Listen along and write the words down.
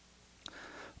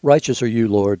Righteous are you,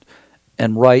 Lord,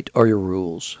 and right are your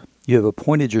rules. You have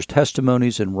appointed your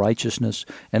testimonies in righteousness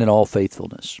and in all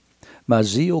faithfulness. My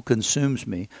zeal consumes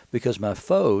me because my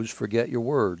foes forget your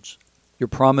words. Your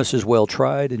promise is well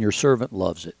tried, and your servant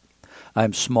loves it. I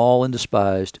am small and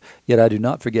despised, yet I do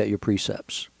not forget your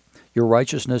precepts. Your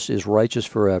righteousness is righteous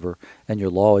forever, and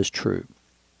your law is true.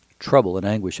 Trouble and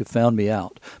anguish have found me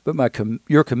out, but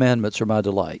your commandments are my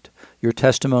delight. Your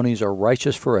testimonies are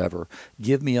righteous forever.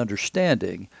 Give me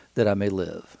understanding that I may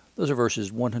live. Those are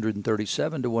verses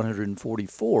 137 to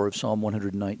 144 of Psalm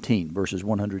 119, verses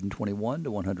 121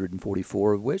 to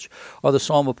 144 of which are the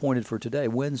psalm appointed for today,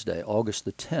 Wednesday, August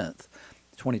the 10th,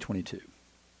 2022.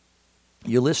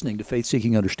 You're listening to Faith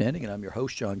Seeking Understanding, and I'm your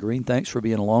host, John Green. Thanks for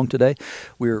being along today.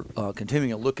 We're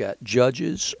continuing to look at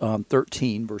Judges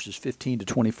 13, verses 15 to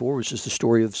 24, which is the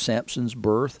story of Samson's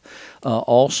birth.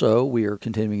 Also, we are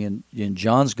continuing in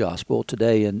John's Gospel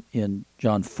today in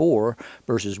John 4,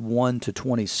 verses 1 to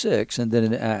 26, and then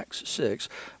in Acts 6,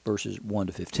 verses 1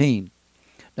 to 15.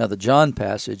 Now, the John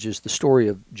passage is the story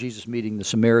of Jesus meeting the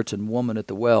Samaritan woman at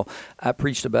the well. I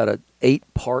preached about an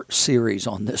 8-part series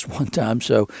on this one time,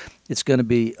 so it's going to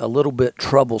be a little bit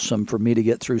troublesome for me to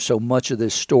get through so much of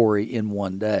this story in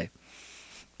one day.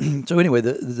 So anyway,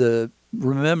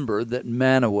 remember that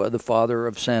Manoah, the father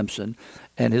of Samson,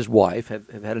 and his wife have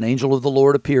had an angel of the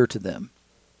Lord appear to them.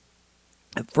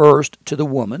 At first, to the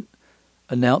woman,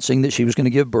 announcing that she was going to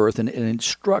give birth and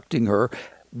instructing her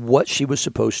what she was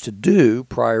supposed to do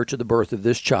prior to the birth of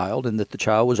this child, and that the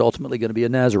child was ultimately going to be a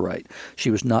Nazirite. She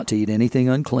was not to eat anything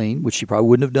unclean, which she probably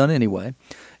wouldn't have done anyway.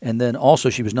 And then also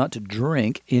she was not to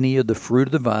drink any of the fruit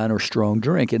of the vine or strong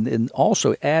drink. And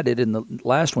also added in the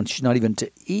last one, she's not even to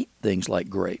eat things like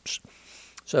grapes.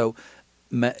 So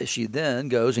she then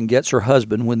goes and gets her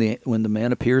husband when the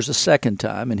man appears a second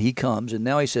time, and he comes, and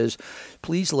now he says,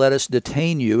 "Please let us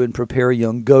detain you and prepare a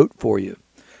young goat for you,"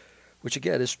 which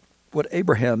again is what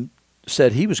Abraham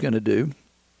said he was going to do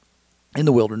in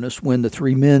the wilderness when the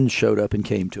 3 men showed up and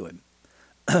came to him.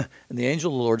 And the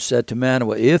angel of the Lord said to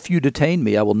Manoah, "If you detain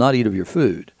me, I will not eat of your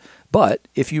food. But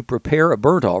if you prepare a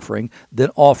burnt offering,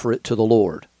 then offer it to the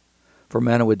Lord." For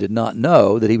Manoah did not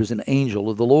know that he was an angel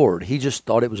of the Lord. He just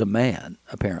thought it was a man,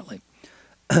 apparently.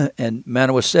 And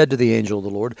Manoah said to the angel of the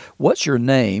Lord, "What's your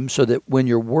name, so that when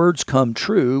your words come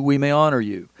true, we may honor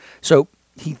you?" So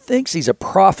he thinks he's a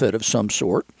prophet of some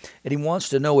sort, and he wants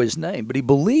to know his name, but he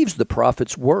believes the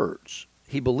prophet's words.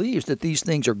 He believes that these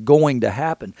things are going to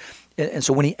happen. And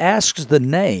so when he asks the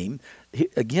name,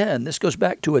 again, this goes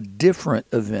back to a different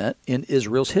event in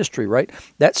Israel's history, right?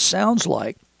 That sounds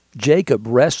like Jacob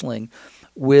wrestling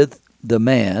with the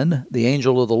man, the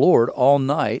angel of the Lord, all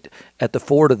night at the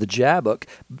ford of the Jabbok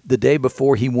the day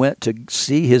before he went to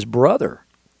see his brother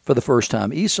for the first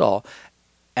time, Esau,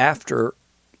 after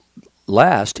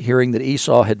last hearing that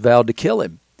Esau had vowed to kill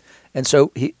him. And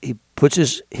so he puts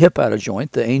his hip out of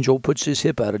joint. The angel puts his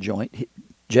hip out of joint,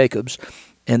 Jacob's,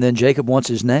 and then Jacob wants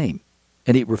his name,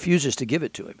 and he refuses to give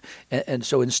it to him. And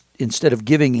so instead of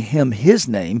giving him his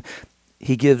name,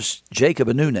 he gives Jacob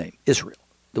a new name, Israel,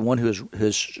 the one who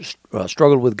has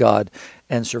struggled with God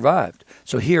and survived.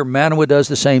 So here Manoah does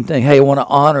the same thing. "Hey, I want to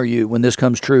honor you when this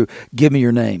comes true. Give me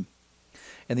your name."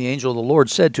 And the angel of the Lord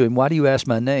said to him, "Why do you ask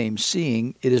my name,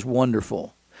 seeing it is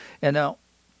wonderful?" And now,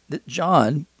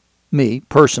 John, me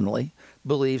personally,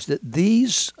 believes that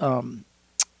these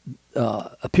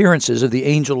appearances of the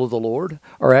angel of the Lord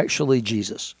are actually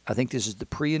Jesus. I think this is the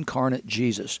pre-incarnate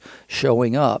Jesus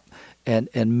showing up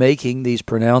and making these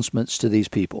pronouncements to these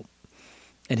people.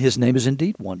 And his name is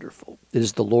indeed wonderful. It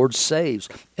is the Lord saves.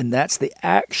 And that's the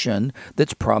action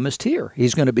that's promised here.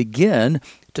 He's going to begin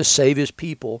to save his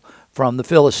people from the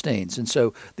Philistines. And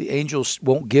so the angels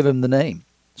won't give him the name.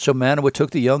 So Manoah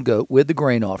took the young goat with the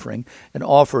grain offering and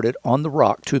offered it on the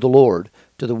rock to the Lord,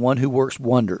 to the one who works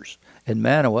wonders. And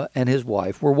Manoah and his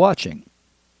wife were watching.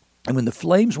 And when the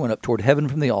flames went up toward heaven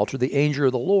from the altar, the angel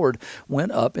of the Lord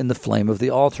went up in the flame of the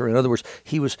altar. In other words,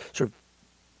 he was sort of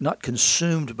not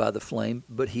consumed by the flame,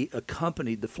 but he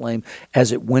accompanied the flame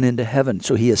as it went into heaven.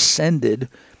 So he ascended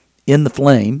in the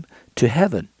flame to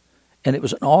heaven. And it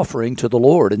was an offering to the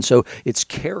Lord. And so it's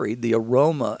carried, the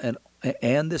aroma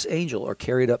and this angel are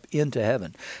carried up into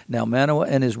heaven. Now Manoah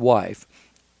and his wife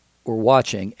were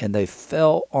watching, and they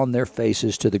fell on their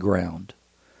faces to the ground.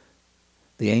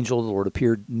 The angel of the Lord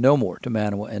appeared no more to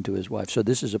Manoah and to his wife. So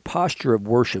this is a posture of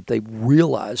worship. They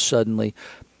realized suddenly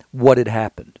what had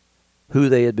happened, who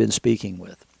they had been speaking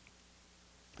with.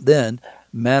 Then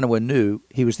Manoah knew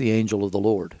he was the angel of the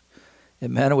Lord.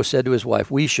 And Manoah said to his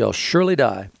wife, "We shall surely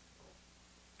die,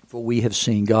 for we have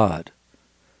seen God."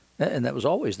 And that was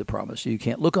always the promise. You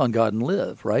can't look on God and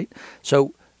live, right?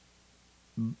 So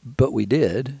but we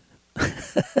did.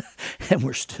 And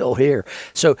we're still here.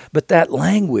 So, but that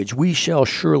language, we shall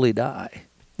surely die.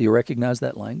 Do you recognize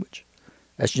that language?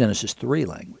 That's Genesis 3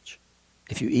 language.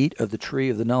 If you eat of the tree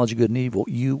of the knowledge of good and evil,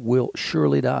 you will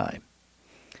surely die.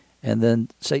 And then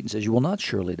Satan says, you will not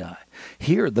surely die.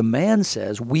 Here, the man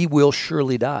says, we will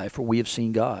surely die, for we have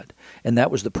seen God. And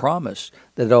that was the promise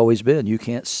that had always been. You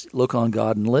can't look on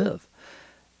God and live.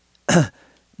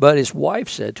 But his wife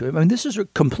said to him, I mean, this is a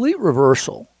complete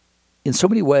reversal in so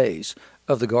many ways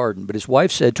of the garden. But his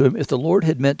wife said to him, if the Lord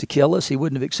had meant to kill us, he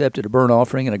wouldn't have accepted a burnt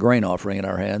offering and a grain offering in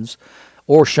our hands,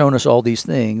 or shown us all these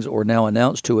things, or now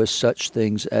announced to us such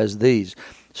things as these.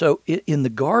 So in the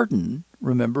garden,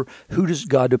 remember, who does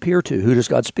God appear to? Who does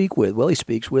God speak with? Well, he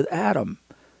speaks with Adam.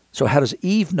 So how does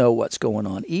Eve know what's going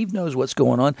on? Eve knows what's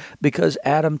going on because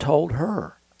Adam told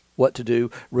her what to do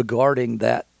regarding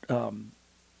that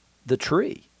the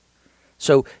tree.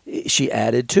 So she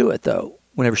added to it, though.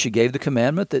 Whenever she gave the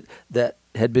commandment that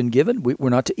had been given, we're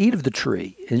not to eat of the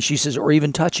tree. And she says, or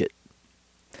even touch it.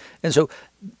 And so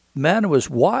Manoah's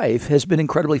wife has been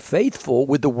incredibly faithful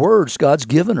with the words God's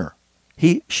given her.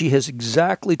 She has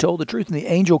exactly told the truth, and the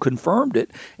angel confirmed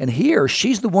it. And here,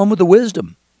 she's the one with the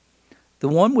wisdom. The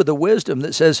one with the wisdom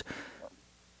that says,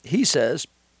 he says,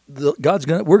 we're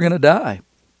going to die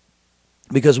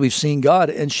because we've seen God.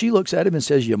 And she looks at him and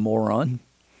says, you moron.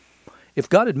 If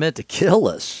God had meant to kill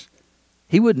us,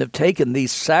 he wouldn't have taken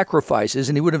these sacrifices,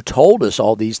 and he wouldn't have told us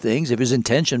all these things if his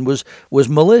intention was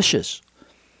malicious.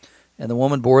 And the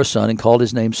woman bore a son and called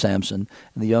his name Samson,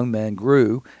 and the young man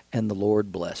grew, and the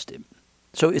Lord blessed him.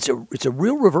 So it's a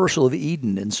real reversal of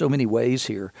Eden in so many ways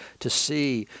here, to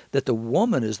see that the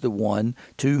woman is the one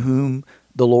to whom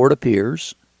the Lord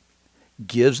appears,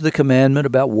 gives the commandment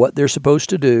about what they're supposed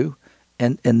to do,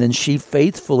 and then she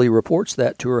faithfully reports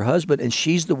that to her husband, and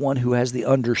she's the one who has the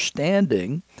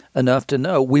understanding enough to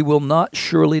know we will not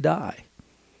surely die.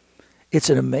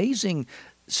 It's an amazing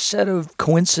set of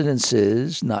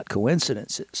coincidences, not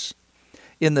coincidences.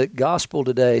 In the gospel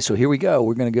today, so here we go.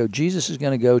 We're going to go, Jesus is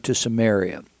going to go to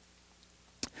Samaria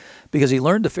because he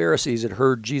learned the Pharisees had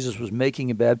heard Jesus was making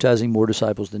and baptizing more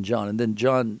disciples than John. And then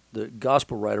John, the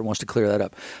gospel writer, wants to clear that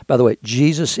up. By the way,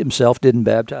 Jesus himself didn't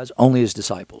baptize, only his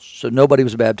disciples. So nobody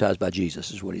was baptized by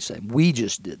Jesus is what he's saying. We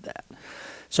just did that.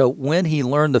 So when he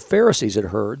learned the Pharisees had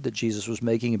heard that Jesus was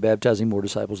making and baptizing more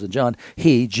disciples than John,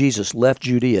 Jesus, left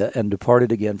Judea and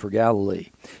departed again for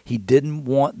Galilee. He didn't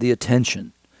want the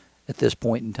attention at this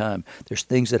point in time. There's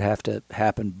things that have to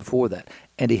happen before that.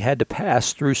 And he had to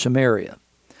pass through Samaria.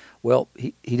 Well,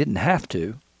 he didn't have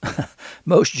to.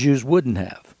 Most Jews wouldn't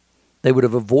have. They would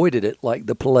have avoided it like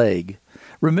the plague.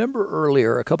 Remember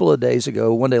earlier, a couple of days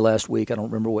ago, one day last week, I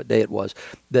don't remember what day it was,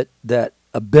 that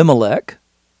Abimelech,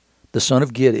 the son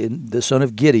of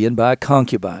Gideon by a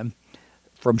concubine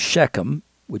from Shechem,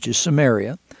 which is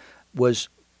Samaria,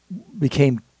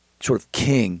 became sort of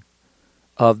king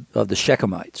of the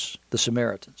Shechemites, the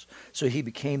Samaritans. So he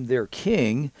became their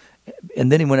king,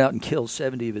 and then he went out and killed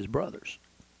 70 of his brothers.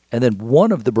 And then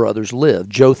one of the brothers lived,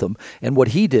 Jotham, and what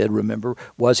he did, remember,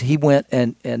 was he went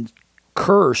and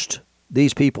cursed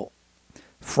these people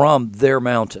from their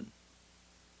mountain.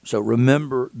 So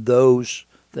remember those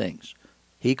things.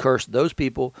 He cursed those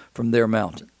people from their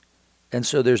mountain. And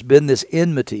so there's been this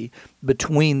enmity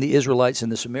between the Israelites and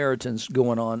the Samaritans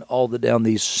going on all down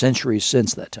these centuries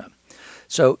since that time.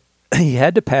 So he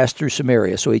had to pass through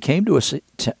Samaria. So he came to a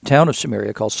town of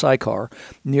Samaria called Sychar,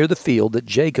 near the field that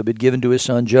Jacob had given to his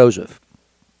son Joseph.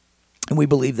 And we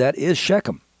believe that is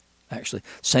Shechem, actually.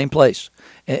 Same place.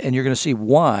 And you're going to see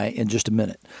why in just a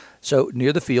minute. So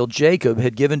near the field, Jacob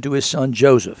had given to his son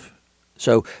Joseph.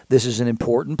 So this is an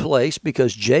important place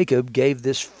because Jacob gave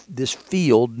this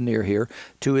field near here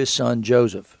to his son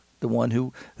Joseph, the one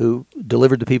who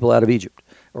delivered the people out of Egypt,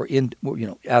 or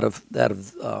out of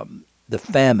the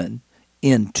famine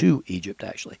into Egypt,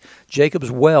 actually.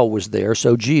 Jacob's well was there,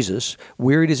 so Jesus,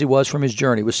 wearied as he was from his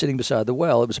journey, was sitting beside the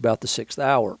well. It was about the 6th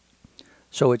hour,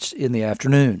 so it's in the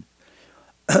afternoon.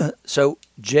 So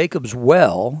Jacob's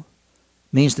well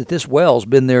means that this well's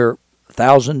been there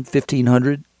 1,000,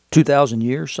 1,500, 2,000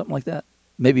 years, something like that.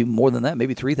 Maybe more than that,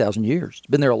 maybe 3,000 years. It's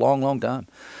been there a long, long time.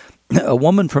 A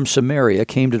woman from Samaria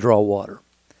came to draw water.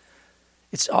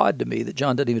 It's odd to me that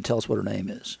John doesn't even tell us what her name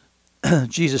is.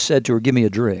 Jesus said to her, "Give me a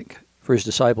drink," for his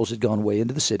disciples had gone away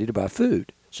into the city to buy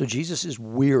food. So Jesus is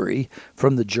weary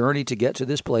from the journey to get to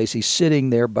this place. He's sitting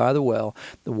there by the well.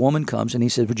 The woman comes and he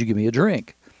said, "Would you give me a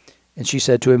drink?" And she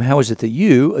said to him, "How is it that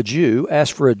you, a Jew,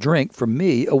 ask for a drink from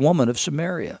me, a woman of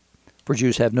Samaria?" For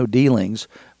Jews have no dealings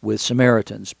with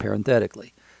Samaritans,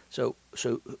 parenthetically. So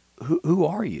who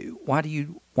are you?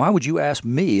 Why would you ask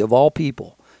me, of all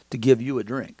people, to give you a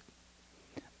drink.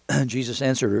 Jesus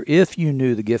answered her, if you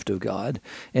knew the gift of God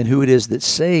and who it is that's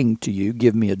saying to you,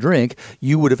 give me a drink,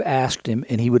 you would have asked him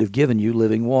and he would have given you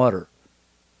living water.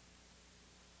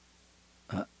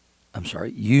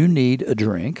 You need a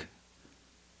drink,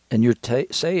 and you're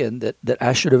saying that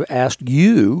I should have asked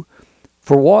you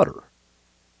for water.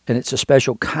 And it's a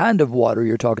special kind of water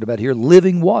you're talking about here,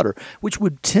 living water, which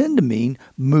would tend to mean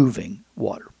moving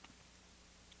water.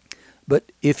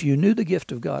 But if you knew the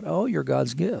gift of God, you're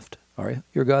God's gift. All right,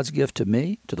 you're God's gift to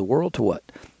me, to the world, to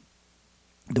what?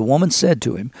 The woman said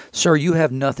to him, sir, you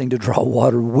have nothing to draw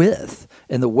water with,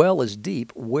 and the well is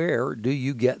deep. Where do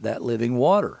you get that living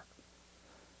water?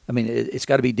 I mean, it's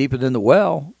got to be deeper than the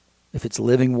well. If it's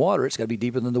living water, it's got to be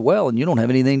deeper than the well, and you don't have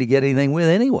anything to get anything with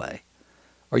anyway.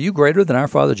 Are you greater than our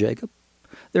father Jacob?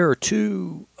 There are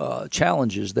two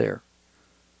challenges there.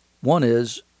 One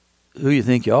is who you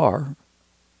think you are,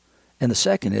 and the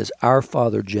second is our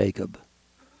father Jacob.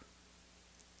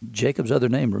 Jacob's other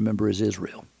name, remember, is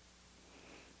Israel.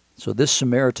 So this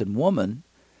Samaritan woman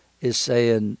is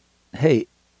saying, hey,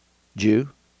 Jew,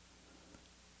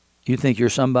 you think you're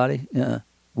somebody?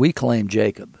 We claim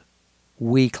Jacob.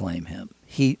 We claim him.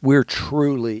 We're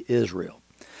truly Israel.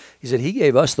 He said he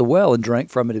gave us the well and drank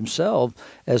from it himself,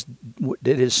 as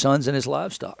did his sons and his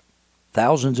livestock,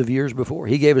 thousands of years before.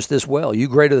 He gave us this well. You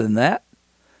greater than that?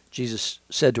 Jesus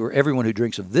said to her, everyone who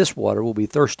drinks of this water will be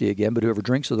thirsty again, but whoever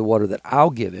drinks of the water that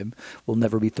I'll give him will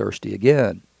never be thirsty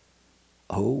again.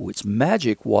 Oh, it's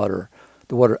magic water.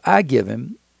 The water I give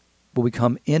him will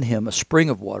become in him a spring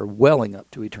of water welling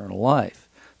up to eternal life.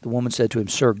 The woman said to him,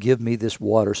 sir, give me this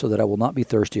water so that I will not be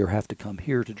thirsty or have to come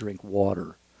here to drink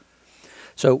water.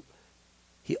 So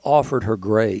he offered her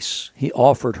grace. He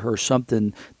offered her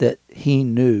something that he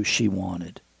knew she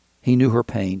wanted. He knew her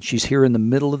pain. She's here in the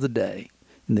middle of the day,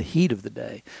 in the heat of the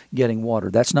day, getting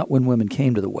water. That's not when women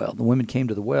came to the well. The women came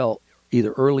to the well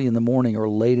either early in the morning or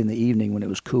late in the evening when it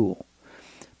was cool.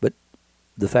 But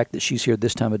the fact that she's here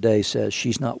this time of day says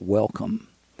she's not welcome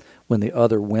when the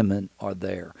other women are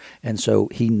there. And so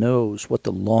he knows what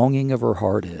the longing of her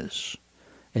heart is.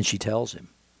 And she tells him,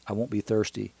 I won't be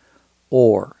thirsty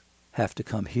or have to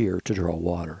come here to draw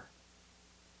water.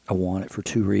 I want it for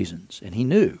two reasons. And he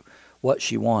knew what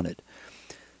she wanted.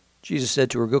 Jesus said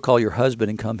to her, go call your husband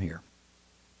and come here.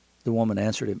 The woman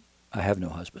answered him, I have no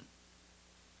husband,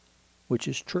 which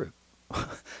is true.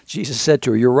 Jesus said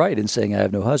to her, you're right in saying I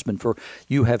have no husband, for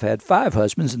you have had 5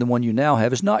 husbands, and the one you now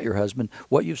have is not your husband.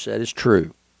 What you've said is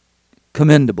true.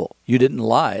 Commendable. You didn't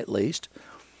lie, at least.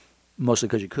 Mostly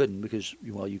because you couldn't, because,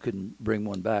 you couldn't bring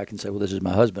one back and say, well, this is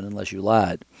my husband, unless you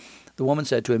lied. The woman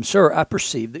said to him, sir, I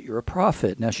perceive that you're a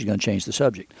prophet. Now she's going to change the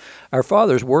subject. Our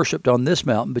fathers worshipped on this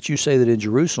mountain, but you say that in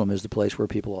Jerusalem is the place where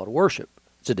people ought to worship.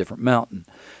 It's a different mountain.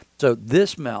 So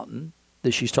this mountain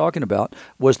that she's talking about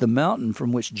was the mountain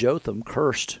from which Jotham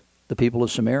cursed the people of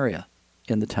Samaria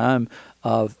in the time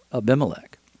of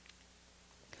Abimelech.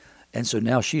 And so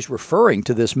now she's referring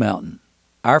to this mountain.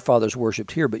 Our fathers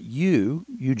worshipped here, but you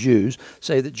Jews,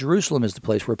 say that Jerusalem is the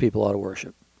place where people ought to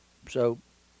worship. So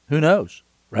who knows,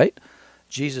 right?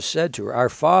 Jesus said to her, our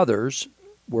fathers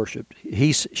worshipped.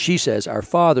 She says, our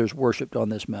fathers worshipped on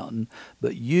this mountain,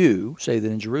 but you say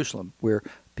that in Jerusalem where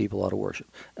people ought to worship.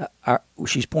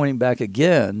 She's pointing back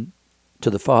again to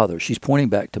the Father. She's pointing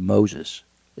back to Moses,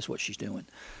 is what she's doing.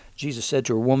 Jesus said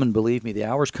to her, woman, believe me, the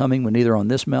hour is coming when neither on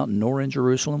this mountain nor in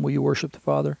Jerusalem will you worship the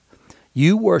Father.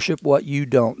 You worship what you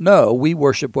don't know. We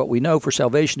worship what we know, for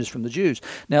salvation is from the Jews.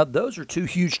 Now, those are two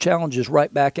huge challenges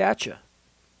right back at you.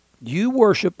 You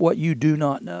worship what you do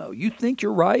not know. You think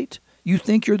you're right? You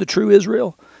think you're the true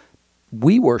Israel?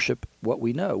 We worship what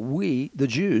we know. We, the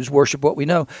Jews, worship what we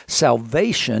know.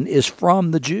 Salvation is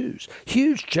from the Jews.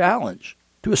 Huge challenge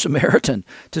to a Samaritan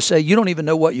to say, you don't even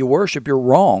know what you worship. You're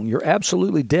wrong. You're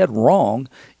absolutely dead wrong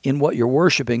in what you're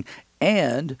worshiping.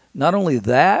 And not only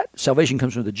that, salvation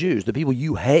comes from the Jews, the people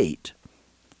you hate.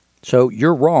 So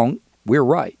you're wrong. We're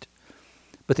right.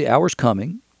 But the hour's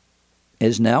coming,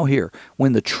 is now here,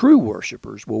 when the true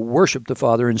worshipers will worship the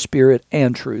Father in spirit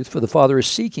and truth, for the Father is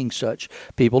seeking such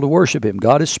people to worship him.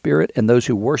 God is spirit, and those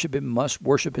who worship him must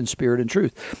worship in spirit and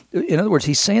truth. In other words,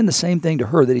 he's saying the same thing to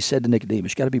her that he said to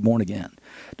Nicodemus. You got to be born again.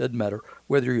 Doesn't matter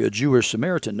whether you're a Jew or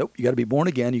Samaritan. Nope, you got to be born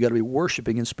again. You got to be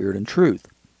worshiping in spirit and truth.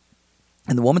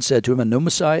 And the woman said to him, I know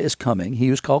Messiah is coming, he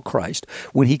who's called Christ.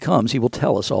 When he comes, he will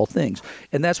tell us all things.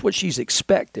 And that's what she's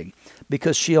expecting,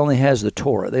 because she only has the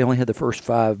Torah. They only had the first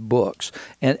 5 books.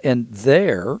 And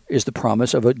there is the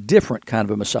promise of a different kind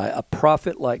of a Messiah, a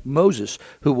prophet like Moses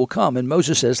who will come. And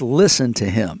Moses says, listen to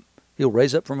him. He'll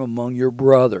raise up from among your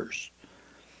brothers.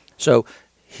 So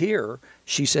here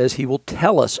She says, he will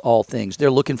tell us all things.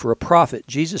 They're looking for a prophet.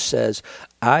 Jesus says,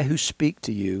 I who speak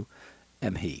to you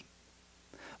am he.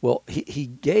 Well, he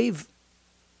gave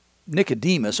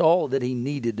Nicodemus all that he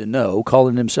needed to know,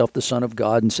 calling himself the Son of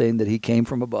God and saying that he came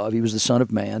from above. He was the Son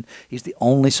of Man. He's the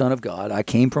only Son of God. I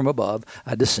came from above.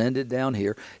 I descended down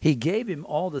here. He gave him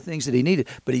all the things that he needed,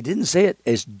 but he didn't say it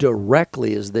as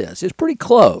directly as this. It's pretty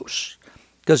close,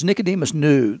 because Nicodemus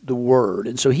knew the word,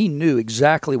 and so he knew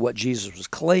exactly what Jesus was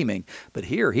claiming. But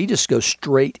here, he just goes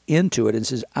straight into it and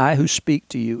says, I who speak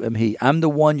to you am he. I'm the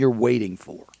one you're waiting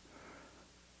for.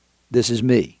 This is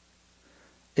me.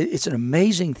 It's an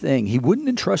amazing thing. He wouldn't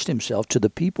entrust himself to the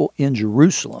people in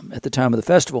Jerusalem at the time of the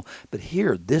festival. But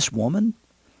here, this woman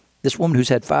who's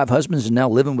had 5 husbands and now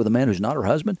living with a man who's not her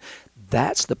husband,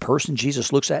 that's the person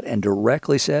Jesus looks at and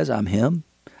directly says, I'm him.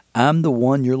 I'm the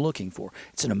one you're looking for.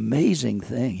 It's an amazing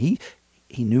thing.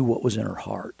 He knew what was in her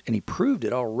heart, and he proved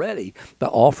it already by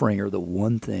offering her the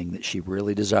one thing that she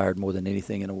really desired more than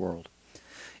anything in the world.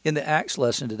 In the Acts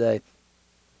lesson today,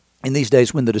 in these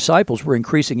days when the disciples were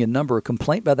increasing in number, a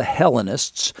complaint by the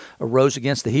Hellenists arose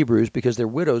against the Hebrews because their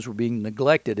widows were being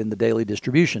neglected in the daily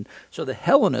distribution. So the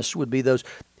Hellenists would be those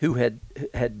who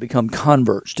had become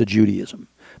converts to Judaism,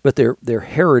 but their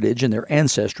heritage and their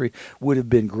ancestry would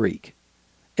have been Greek.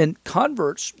 And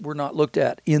converts were not looked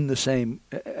at at the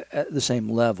same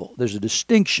level. There's a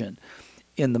distinction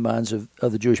in the minds of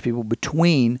the Jewish people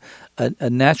between a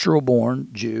natural-born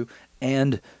Jew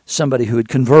and somebody who had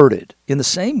converted, in the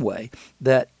same way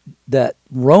that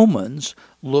Romans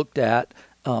looked at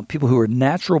people who were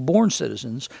natural-born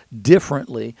citizens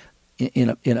differently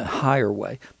in a higher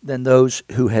way than those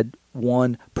who had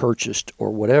won, purchased,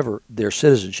 or whatever their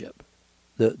citizenship.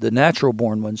 The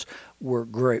natural-born ones were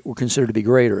considered to be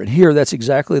greater. And here, that's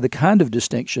exactly the kind of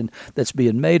distinction that's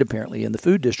being made, apparently, in the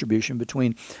food distribution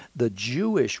between the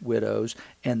Jewish widows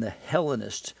and the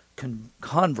Hellenist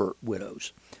convert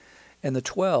widows. And the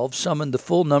 12 summoned the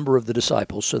full number of the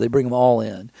disciples, so they bring them all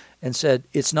in, and said,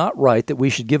 it's not right that we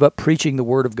should give up preaching the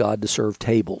word of God to serve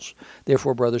tables.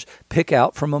 Therefore, brothers, pick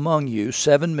out from among you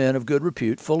 7 men of good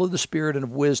repute, full of the Spirit and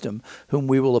of wisdom, whom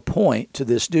we will appoint to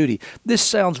this duty. This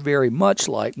sounds very much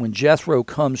like when Jethro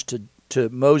comes to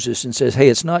Moses and says, hey,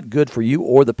 it's not good for you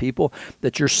or the people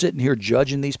that you're sitting here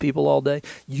judging these people all day.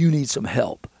 You need some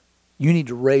help. You need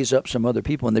to raise up some other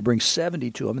people. And they bring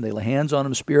 70 to them, and they lay hands on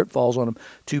them. Spirit falls on them.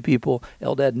 2 people,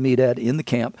 Eldad and Medad, in the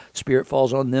camp. Spirit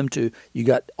falls on them too. You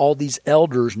got all these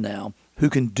elders now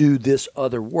who can do this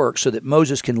other work so that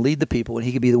Moses can lead the people and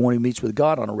he can be the one who meets with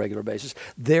God on a regular basis.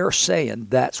 They're saying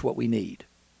that's what we need.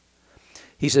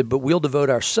 He said, but we'll devote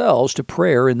ourselves to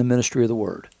prayer in the ministry of the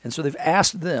word. And so they've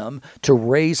asked them to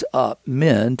raise up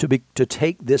men to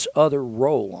take this other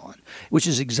role on, which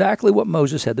is exactly what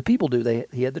Moses had the people do.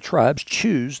 He had the tribes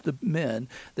choose the men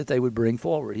that they would bring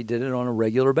forward. He did it on a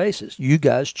regular basis. You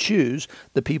guys choose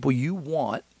the people you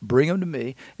want, bring them to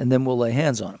me, and then we'll lay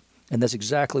hands on them. And that's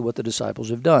exactly what the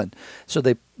disciples have done. So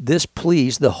this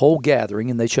pleased the whole gathering,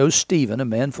 and they chose Stephen, a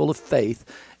man full of faith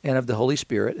and of the Holy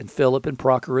Spirit, and Philip and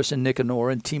Prochorus and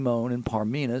Nicanor and Timon and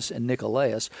Parmenas and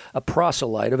Nicolaus, a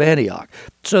proselyte of Antioch.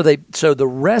 So the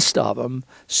rest of them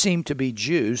seem to be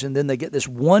Jews, and then they get this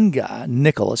one guy,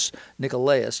 Nicolaus,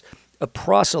 a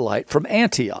proselyte from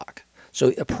Antioch.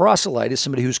 So a proselyte is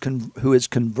somebody who is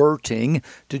converting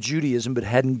to Judaism but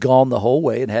hadn't gone the whole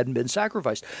way and hadn't been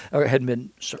sacrificed or hadn't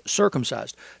been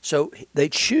circumcised. So they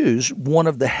choose one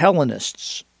of the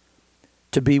Hellenists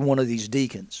to be one of these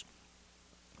deacons.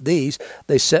 These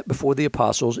they set before the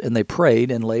apostles, and they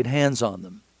prayed and laid hands on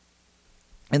them.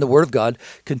 And the word of God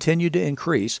continued to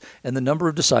increase, and the number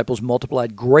of disciples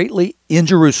multiplied greatly in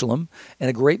Jerusalem, and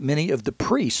a great many of the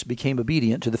priests became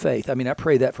obedient to the faith. I mean, I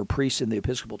pray that for priests in the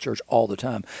Episcopal Church all the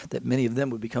time, that many of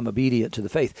them would become obedient to the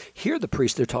faith. Here, the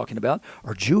priests they're talking about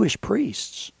are Jewish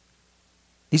priests.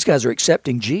 These guys are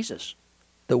accepting Jesus.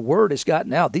 The word has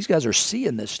gotten out. These guys are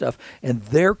seeing this stuff, and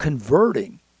they're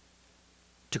converting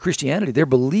to Christianity. They're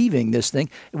believing this thing,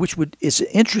 it's an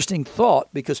interesting thought,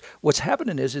 because what's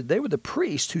happening is that they were the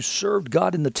priests who served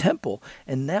God in the temple,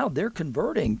 and now they're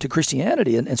converting to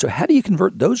Christianity. And so how do you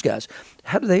convert those guys?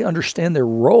 How do they understand their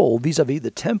role vis-a-vis the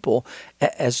temple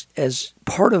as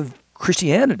part of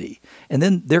Christianity? And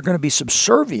then they're going to be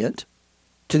subservient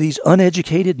to these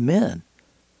uneducated men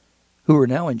who are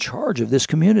now in charge of this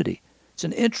community. It's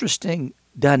an interesting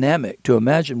dynamic to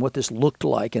imagine what this looked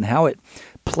like and how it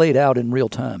played out in real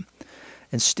time.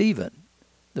 And Stephen,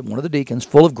 one of the deacons,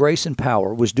 full of grace and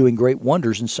power, was doing great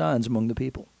wonders and signs among the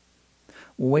people.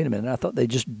 Well, wait a minute. I thought they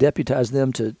just deputized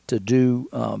them to do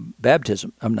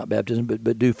baptism. Not baptism,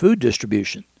 but do food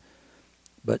distribution.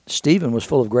 But Stephen was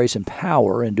full of grace and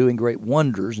power and doing great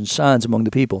wonders and signs among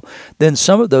the people. Then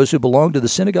some of those who belonged to the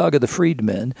synagogue of the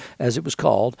freedmen, as it was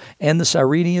called, and the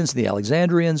Cyrenians, the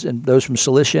Alexandrians, and those from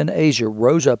Cilicia and Asia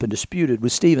rose up and disputed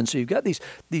with Stephen. So you've got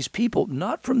these people,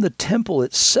 not from the temple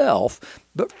itself,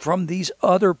 but from these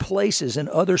other places and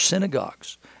other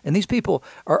synagogues. And these people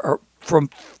are from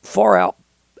far out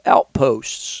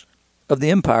outposts of the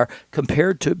empire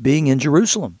compared to being in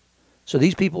Jerusalem. So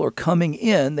these people are coming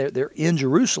in, they're in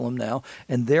Jerusalem now,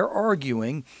 and they're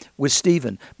arguing with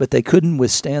Stephen, but they couldn't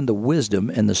withstand the wisdom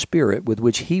and the spirit with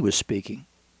which he was speaking.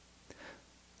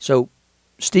 So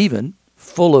Stephen,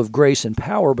 full of grace and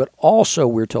power, but also,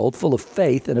 we're told, full of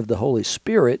faith and of the Holy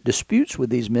Spirit, disputes with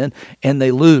these men, and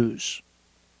they lose.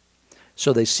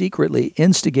 So they secretly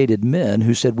instigated men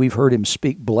who said, "We've heard him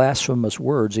speak blasphemous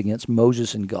words against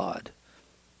Moses and God."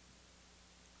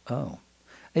 Oh.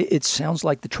 It sounds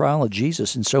like the trial of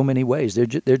Jesus in so many ways. They're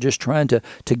just trying to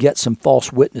get some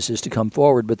false witnesses to come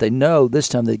forward, but they know this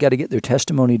time they've got to get their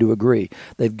testimony to agree.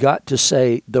 They've got to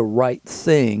say the right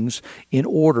things in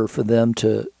order for them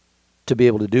to be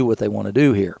able to do what they want to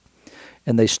do here.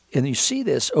 And you see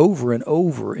this over and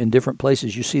over in different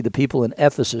places. You see the people in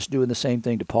Ephesus doing the same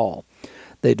thing to Paul.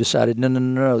 They decided,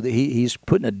 no, he's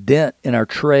putting a dent in our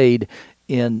trade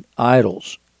in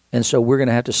idols. And so we're going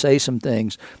to have to say some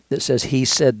things that says he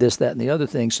said this, that, and the other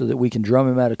thing so that we can drum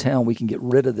him out of town. We can get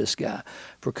rid of this guy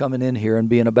for coming in here and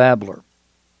being a babbler.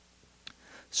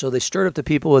 So they stirred up the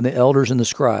people and the elders and the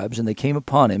scribes, and they came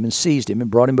upon him and seized him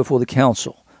and brought him before the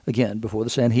council, again, before the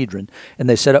Sanhedrin. And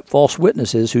they set up false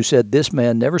witnesses who said, "This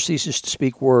man never ceases to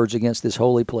speak words against this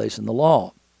holy place and the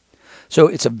law." So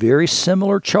it's a very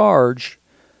similar charge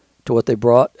to what they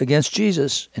brought against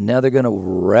Jesus, and now they're going to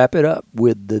wrap it up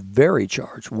with the very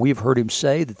charge. "We've heard him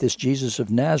say that this Jesus of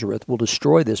Nazareth will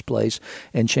destroy this place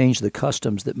and change the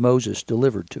customs that Moses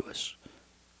delivered to us."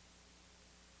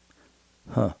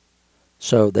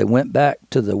 So they went back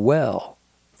to the well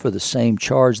for the same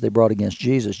charge they brought against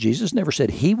Jesus. Jesus never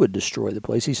said he would destroy the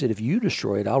place. He said, "If you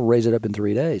destroy it, I'll raise it up in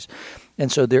 3 days."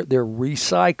 And so they're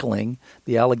recycling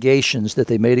the allegations that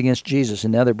they made against Jesus,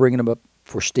 and now they're bringing them up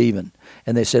for Stephen.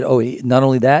 And they said, not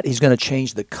only that, he's going to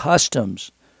change the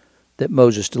customs that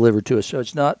Moses delivered to us. So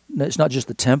it's not just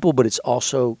the temple, but it's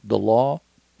also the law,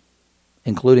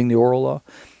 including the oral law.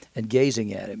 And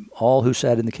gazing at him, all who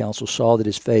sat in the council saw that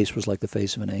his face was like the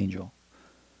face of an angel.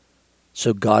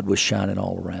 So God was shining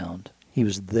all around. He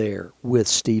was there with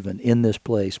Stephen in this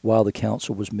place while the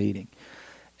council was meeting.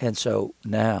 And so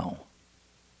now,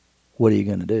 what are you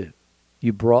going to do?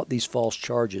 You brought these false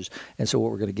charges, and so what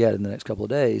we're going to get in the next couple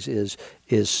of days is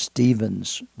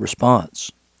Stephen's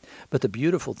response. But the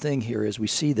beautiful thing here is we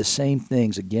see the same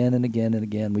things again and again and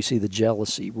again. We see the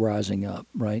jealousy rising up,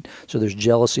 right? So there's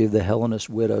jealousy of the Hellenist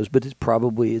widows, but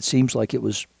it seems like it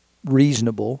was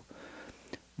reasonable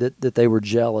that they were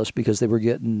jealous because they were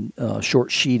getting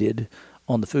short-sheeted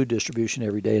on the food distribution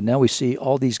every day. And now we see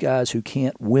all these guys who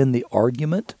can't win the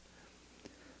argument,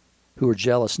 who are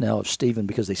jealous now of Stephen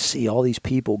because they see all these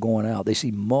people going out. They see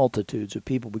multitudes of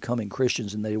people becoming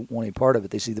Christians and they don't want any part of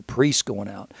it. They see the priests going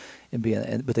out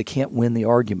but they can't win the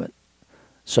argument.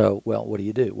 So, what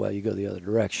do? Well, you go the other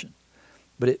direction.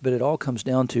 But it all comes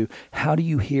down to how do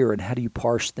you hear and how do you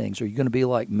parse things? Are you going to be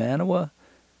like Manoah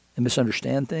and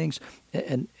misunderstand things,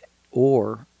 or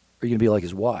are you going to be like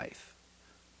his wife,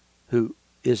 who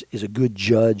is a good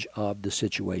judge of the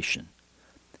situation?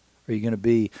 Are you going to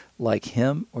be like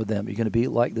him or them? Are you going to be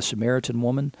like the Samaritan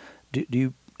woman?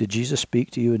 Did Jesus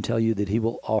speak to you and tell you that he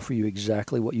will offer you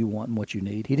exactly what you want and what you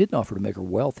need? He didn't offer to make her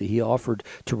wealthy. He offered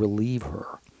to relieve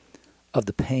her of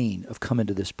the pain of coming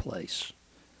to this place.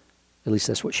 At least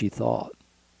that's what she thought.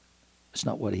 It's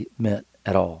not what he meant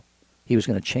at all. He was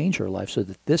going to change her life so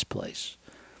that this place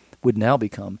would now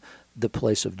become the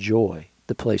place of joy,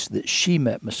 the place that she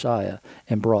met Messiah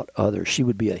and brought others. She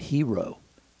would be a hero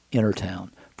in her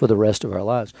town for the rest of our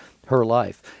lives, her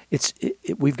life.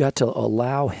 We've got to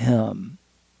allow him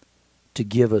to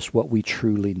give us what we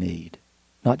truly need.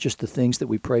 Not just the things that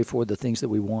we pray for, the things that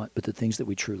we want, but the things that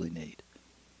we truly need.